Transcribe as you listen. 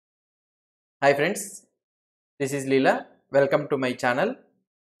Hi friends, this is Leela. Welcome to my channel.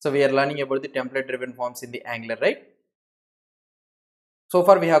 So we are learning about the template driven forms in the Angular, right? So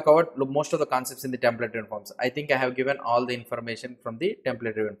far we have covered most of the concepts in the template driven forms. I think I have given all the information from the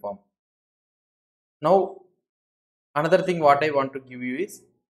template driven form. Now another thing what I want to give you is,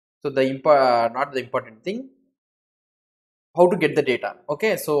 so not the important thing, how to get the data.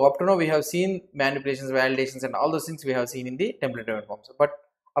 Okay, so up to now we have seen manipulations, validations and all those things we have seen in the template driven forms. But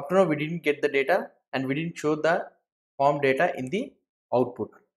up to now we didn't get the data and we didn't show the form data in the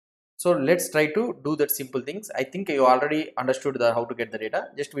output. So let's try to do that simple things. I think you already understood how to get the data.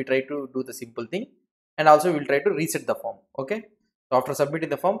 Just we try to do the simple thing, and also we'll try to reset the form. Okay. So after submitting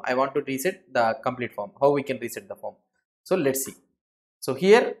the form, I want to reset the complete form. How we can reset the form? So let's see. So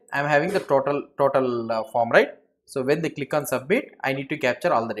here I am having the total form, right? So when they click on submit, I need to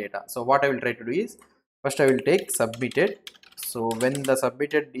capture all the data. So what I will try to do is, first I will take submitted. So when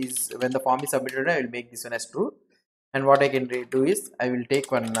the form is submitted, I will make this one as true. And what I can do is I will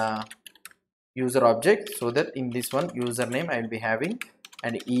take one user object, so that in this one username I will be having,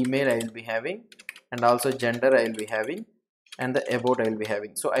 and email I will be having, and also gender I will be having, and the about I will be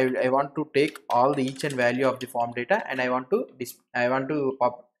having. So I want to take all the each and value of the form data, and I want to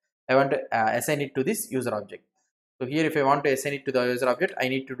assign it to this user object. So here if I want to assign it to the user object, I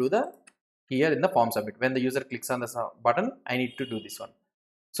need to do the here in the form submit. When the user clicks on the button, I need to do this one.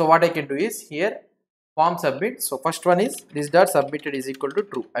 So what I can do is here form submit. So first one is this dot submitted is equal to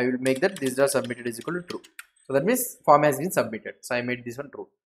true. I will make that this dot submitted is equal to true. So that means form has been submitted. So I made this one true.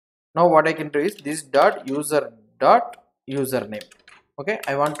 Now what I can do is this dot username. Okay,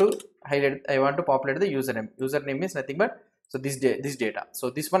 I want to highlight. I want to populate the username. Username is nothing but so this data. So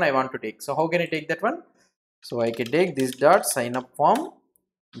this one I want to take. So how can I take that one? So I can take this dot sign up form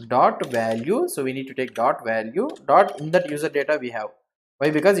dot value. So we need to take dot value dot in that user data we have. Why?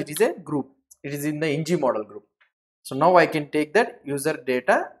 Because it is a group. It is in the ng model group. So now I can take that user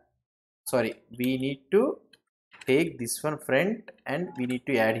data. Sorry, we need to take this one friend and we need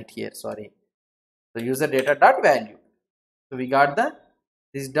to add it here. Sorry, the user data dot value. So we got the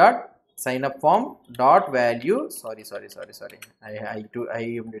this dot sign up form dot value. Sorry. I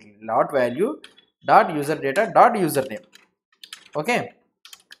am little dot value dot user data dot username. Okay.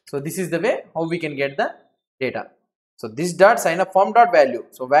 So this is the way how we can get the data. So this dot sign up form dot value.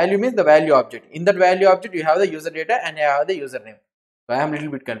 So value means the value object. In that value object, you have the user data and you have the username. So I am a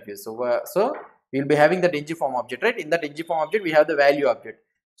little bit confused. So we will be having that ng form object, right? In that ng form object, we have the value object.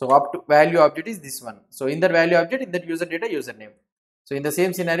 So up to value object is this one. So in that value object, in that user data, username. So in the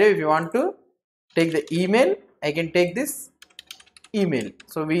same scenario, if you want to take the email, I can take this email.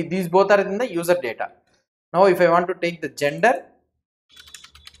 So these both are in the user data. Now if I want to take the gender,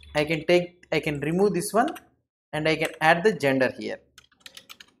 I can remove this one and I can add the gender here.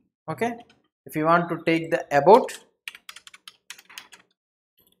 Okay, if you want to take the about,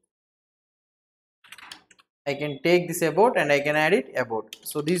 I can take this about and I can add it about.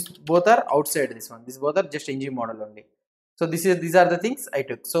 So these both are outside this one. These both are just ng model only. So these are the things I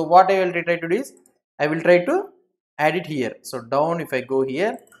took. So what I will try to do is I will try to add it here. So down, if I go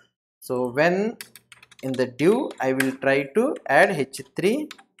here, so when in the div I will try to add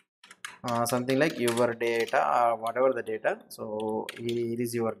h3 something like your data or whatever the data. So here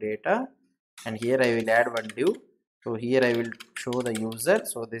is your data and here I will add one div. So here I will show the user.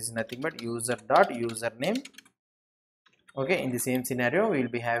 So this is nothing but user dot username. Okay, in the same scenario we will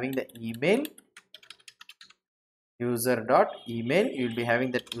be having the email, user dot email. You will be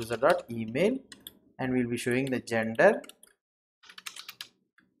having that user dot email, and we will be showing the gender,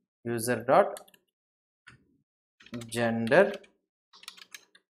 user dot gender,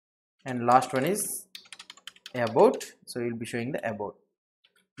 and last one is about. So we will be showing the about.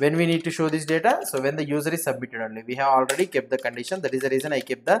 When we need to show this data, so when the user is submitted only, we have already kept the condition. That is the reason I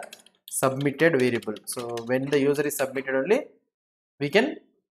kept the submitted variable. So when the user is submitted only, we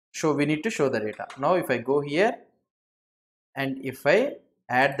need to show the data. Now if I go here and if I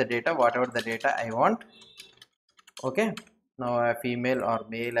add the data, whatever the data I want, okay, now a female or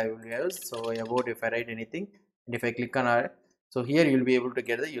male I will use. So about, if I write anything and if I click on R, so here you will be able to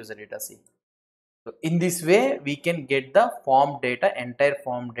get the user data. See, so in this way we can get the form data, entire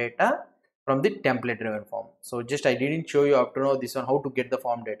form data from the template driven form. So just I didn't show you up to now this one how to get the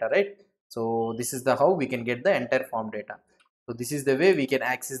form data, right? So this is the how we can get the entire form data. So this is the way we can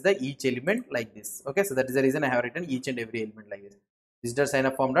access the each element like this. Okay, so that is the reason I have written each and every element like this. This dot sign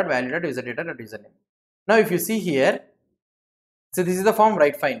up form dot value dot user data dot username. Now if you see here, so this is the form,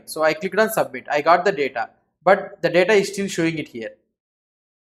 right? Fine. So I clicked on submit. I got the data, but the data is still showing it here.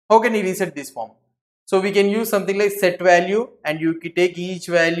 How can you reset this form? So we can use something like set value, and you can take each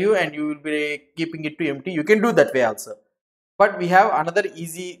value and you will be keeping it to empty. You can do that way also. But we have another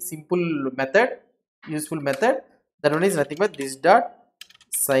easy, simple method, useful method. That one is nothing but this dot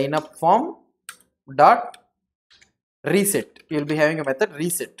sign up form dot reset. You will be having a method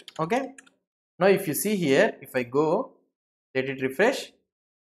reset. Okay. Now if you see here, if I go, let it refresh.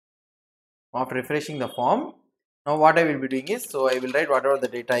 After refreshing the form, now what I will be doing is, so I will write whatever the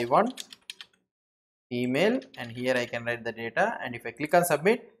data I want, email, and here I can write the data, and if I click on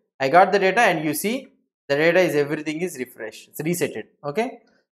submit, I got the data, and you see the data is, everything is refreshed, it's resetted. Okay,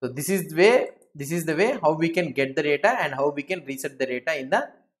 so this is the way how we can get the data and how we can reset the data in the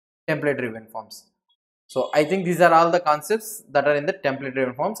template driven forms. So I think these are all the concepts that are in the template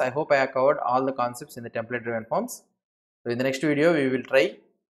driven forms. I hope I have covered all the concepts in the template driven forms. So in the next video we will try,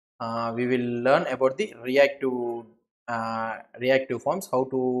 we will learn about the reactive forms, how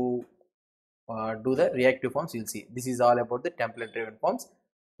to do the reactive forms. You'll see this is all about the template driven forms.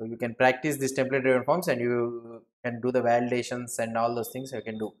 So you can practice this template driven forms, and you can do the validations and all those things you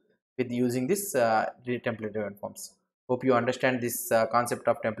can do with using this template driven forms. Hope you understand this concept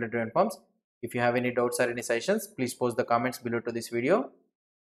of template driven forms. If you have any doubts or any suggestions, please post the comments below to this video.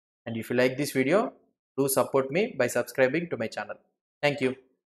 And if you like this video, do support me by subscribing to my channel. Thank you.